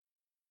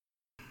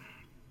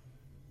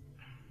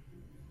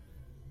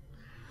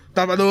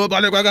Tava no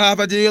baile com a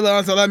garrafa de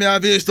lança, ela me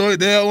avistou e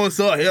deu um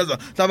sorriso.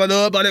 Tava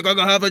no baile com a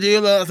garrafa de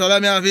lança, ela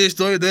me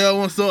avistou e deu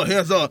um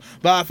sorriso.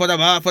 Bafora,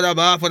 bafora,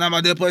 bafora,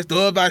 mas depois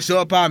tu vai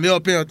chupar meu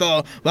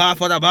pinto.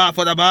 Bafora,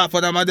 bafora,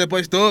 bafora, mas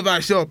depois tu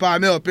vai chupar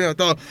meu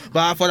pinto.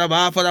 Bafora,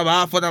 bafora,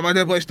 bafora, mas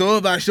depois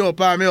tu vai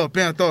chupar meu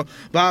pinto.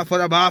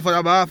 Bafora,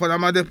 bafora, bafora,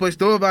 mas depois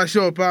tu vai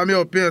chupar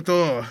meu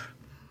pinto.